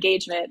board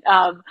engagement.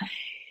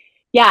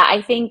 Yeah,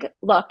 I think,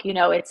 look,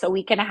 it's a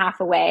week and a half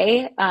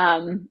away.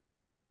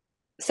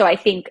 So I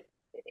think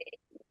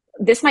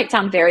this might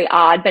sound very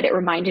odd, but it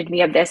reminded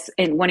me of this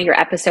in one of your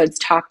episodes,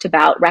 talked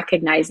about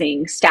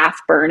recognizing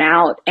staff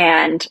burnout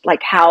and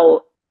like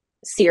how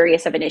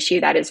serious of an issue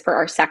that is for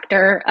our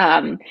sector.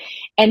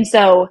 And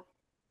so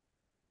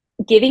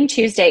Giving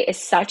Tuesday is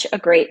such a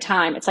great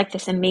time. It's like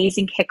this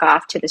amazing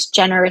kickoff to this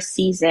generous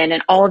season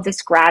and all of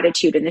this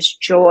gratitude and this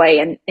joy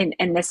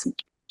and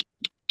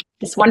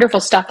this wonderful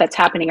stuff that's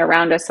happening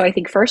around us. So I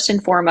think first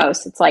and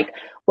foremost, it's like,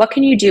 what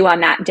can you do on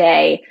that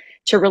day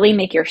to really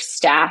make your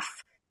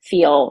staff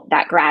feel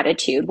that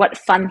gratitude? What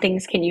fun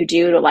things can you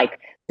do to like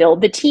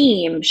build the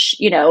team,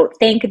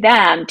 thank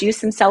them, do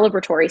some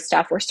celebratory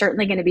stuff? We're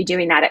certainly going to be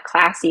doing that at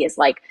Classy, is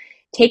like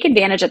take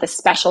advantage of the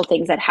special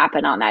things that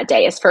happen on that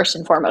day is first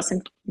and foremost.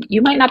 And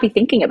you might not be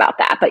thinking about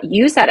that, but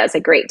use that as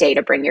a great day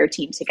to bring your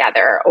team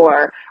together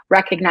or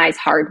recognize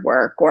hard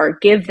work or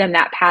give them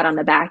that pat on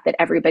the back that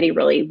everybody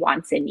really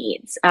wants and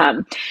needs.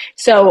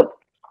 So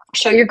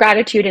show your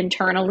gratitude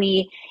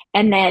internally,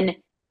 and then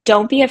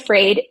don't be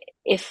afraid.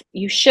 If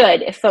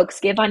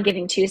folks give on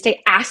Giving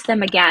Tuesday, ask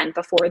them again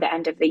before the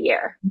end of the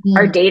year. Mm-hmm.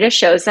 Our data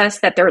shows us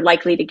that they're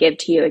likely to give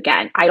to you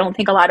again. I don't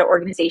think a lot of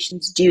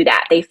organizations do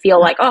that. They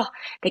feel like, oh,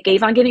 they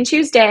gave on Giving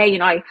Tuesday,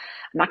 I'm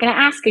not going to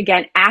ask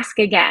again. Ask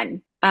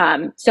again.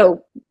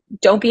 So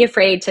don't be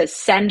afraid to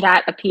send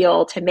that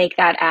appeal, to make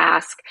that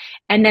ask.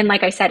 And then,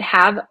 like I said,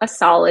 have a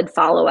solid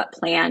follow-up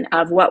plan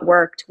of what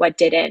worked, what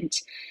didn't.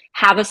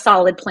 Have a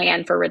solid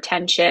plan for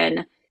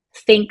retention.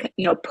 Think,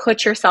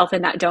 put yourself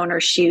in that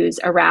donor's shoes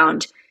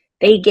around,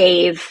 they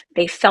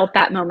felt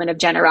that moment of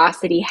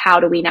generosity. How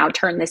do we now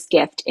turn this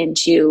gift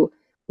into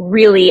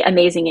really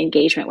amazing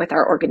engagement with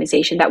our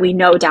organization that we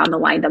know down the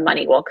line the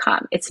money will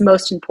come? It's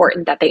most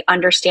important that they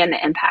understand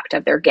the impact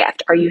of their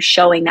gift. Are you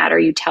showing that? Are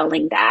you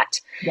telling that?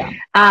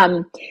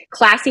 Yeah.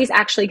 Classy is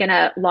actually going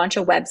to launch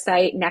a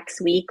website next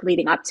week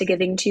leading up to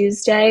Giving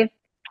Tuesday,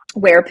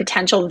 where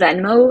potential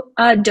Venmo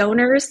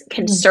donors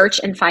can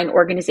search and find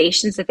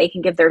organizations that they can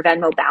give their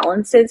Venmo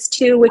balances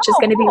to, which is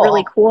going to be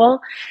really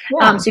cool.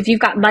 Yeah. So if you've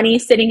got money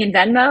sitting in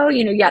Venmo,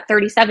 you got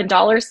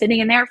 $37 sitting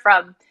in there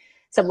from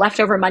some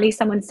leftover money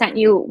someone sent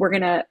you, we're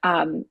going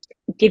to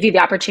give you the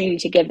opportunity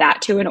to give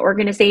that to an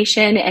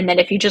organization. And then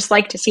if you just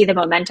like to see the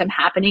momentum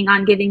happening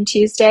on Giving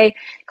Tuesday,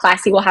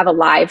 Classy will have a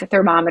live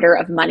thermometer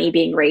of money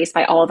being raised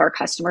by all of our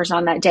customers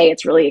on that day.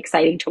 It's really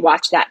exciting to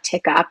watch that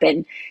tick up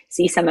and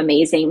see some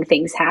amazing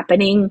things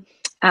happening.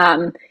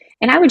 And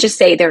I would just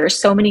say there are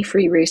so many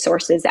free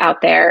resources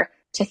out there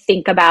to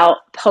think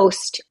about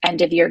post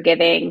end of year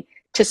giving,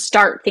 to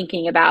start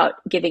thinking about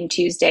Giving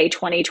Tuesday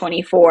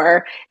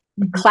 2024.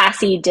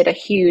 Classy did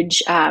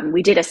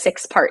we did a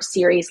 6-part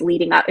series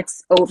leading up.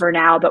 It's over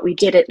now, but we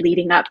did it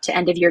leading up to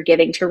end of year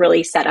giving to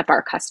really set up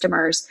our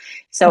customers.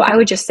 So I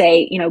would just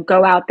say,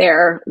 go out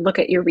there, look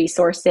at your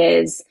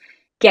resources,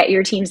 get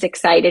your teams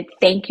excited,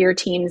 thank your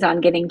teams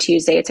on Giving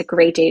Tuesday. It's a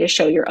great day to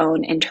show your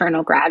own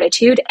internal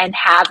gratitude and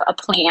have a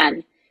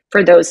plan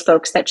for those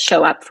folks that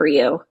show up for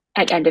you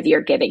at end of year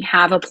giving.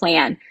 Have a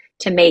plan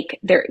to make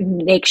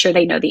sure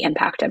they know the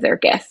impact of their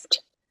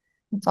gift.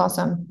 That's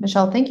awesome.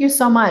 Michelle, thank you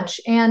so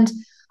much. And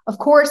of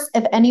course,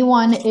 if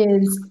anyone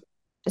is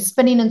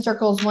spinning in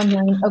circles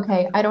wondering,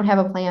 okay, I don't have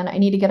a plan, I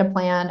need to get a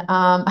plan.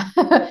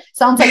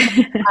 Sounds like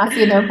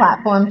Classy and their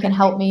platform can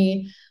help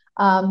me.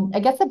 I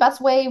guess the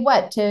best way,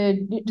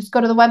 to just go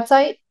to the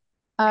website?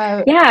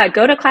 Yeah,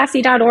 go to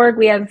classy.org.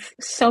 We have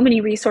so many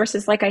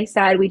resources. Like I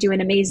said, we do an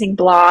amazing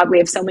blog. We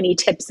have so many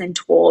tips and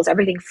tools,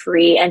 everything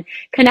free. And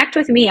connect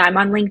with me. I'm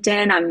on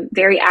LinkedIn. I'm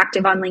very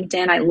active on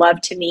LinkedIn. I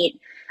love to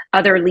meet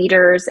other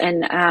leaders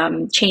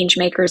and change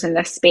makers in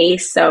this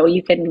space. So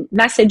you can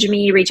message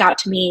me, reach out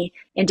to me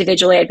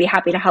individually. I'd be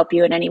happy to help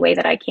you in any way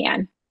that I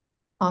can.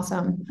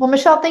 Awesome. Well,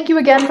 Michelle, thank you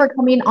again for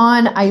coming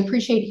on. I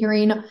appreciate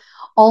hearing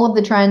all of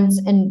the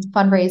trends in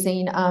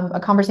fundraising. A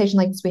conversation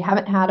like this we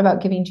haven't had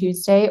about Giving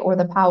Tuesday or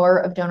the power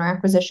of donor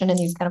acquisition and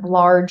these kind of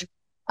large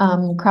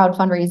crowd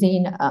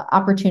fundraising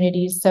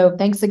opportunities. So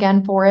thanks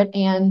again for it.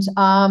 And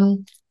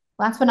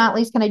last but not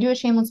least, can I do a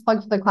shameless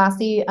plug for the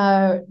Classy,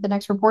 the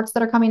next reports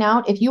that are coming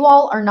out? If you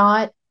all are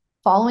not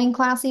following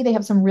Classy, they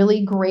have some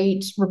really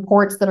great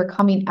reports that are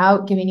coming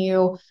out, giving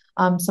you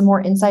some more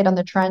insight on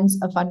the trends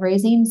of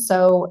fundraising.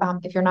 So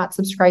if you're not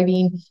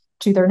subscribing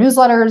to their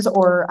newsletters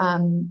or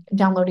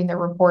downloading their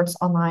reports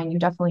online, you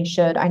definitely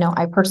should. I know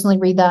I personally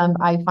read them.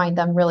 I find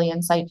them really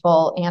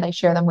insightful, and I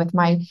share them with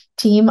my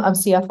team of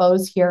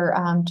CFOs here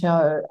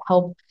to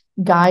help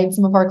guide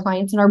some of our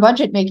clients in our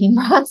budget making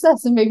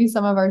process and maybe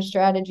some of our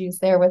strategies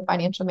there with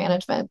financial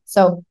management.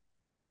 So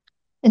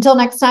until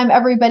next time,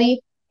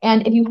 everybody.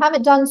 And if you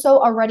haven't done so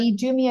already,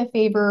 do me a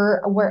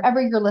favor,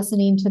 wherever you're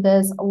listening to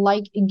this,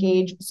 like,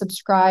 engage,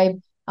 subscribe,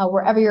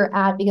 wherever you're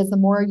at, because the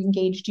more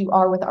engaged you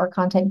are with our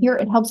content here,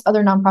 it helps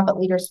other nonprofit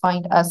leaders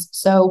find us.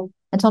 So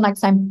until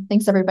next time,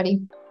 thanks,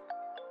 everybody.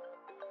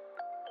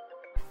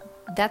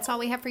 That's all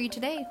we have for you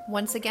today.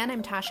 Once again,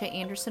 I'm Tasha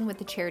Anderson with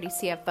the Charity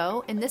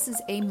CFO, and this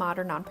is a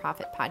Modern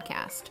Nonprofit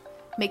Podcast.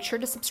 Make sure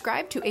to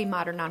subscribe to a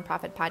Modern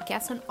Nonprofit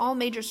Podcast on all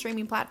major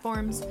streaming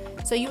platforms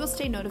so you will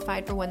stay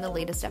notified for when the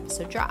latest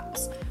episode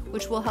drops,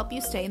 which will help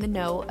you stay in the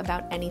know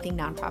about anything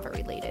nonprofit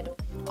related.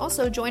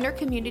 Also, join our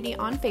community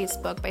on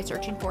Facebook by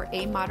searching for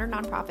a Modern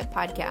Nonprofit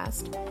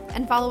Podcast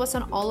and follow us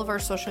on all of our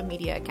social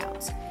media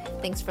accounts.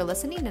 Thanks for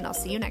listening, and I'll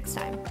see you next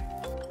time.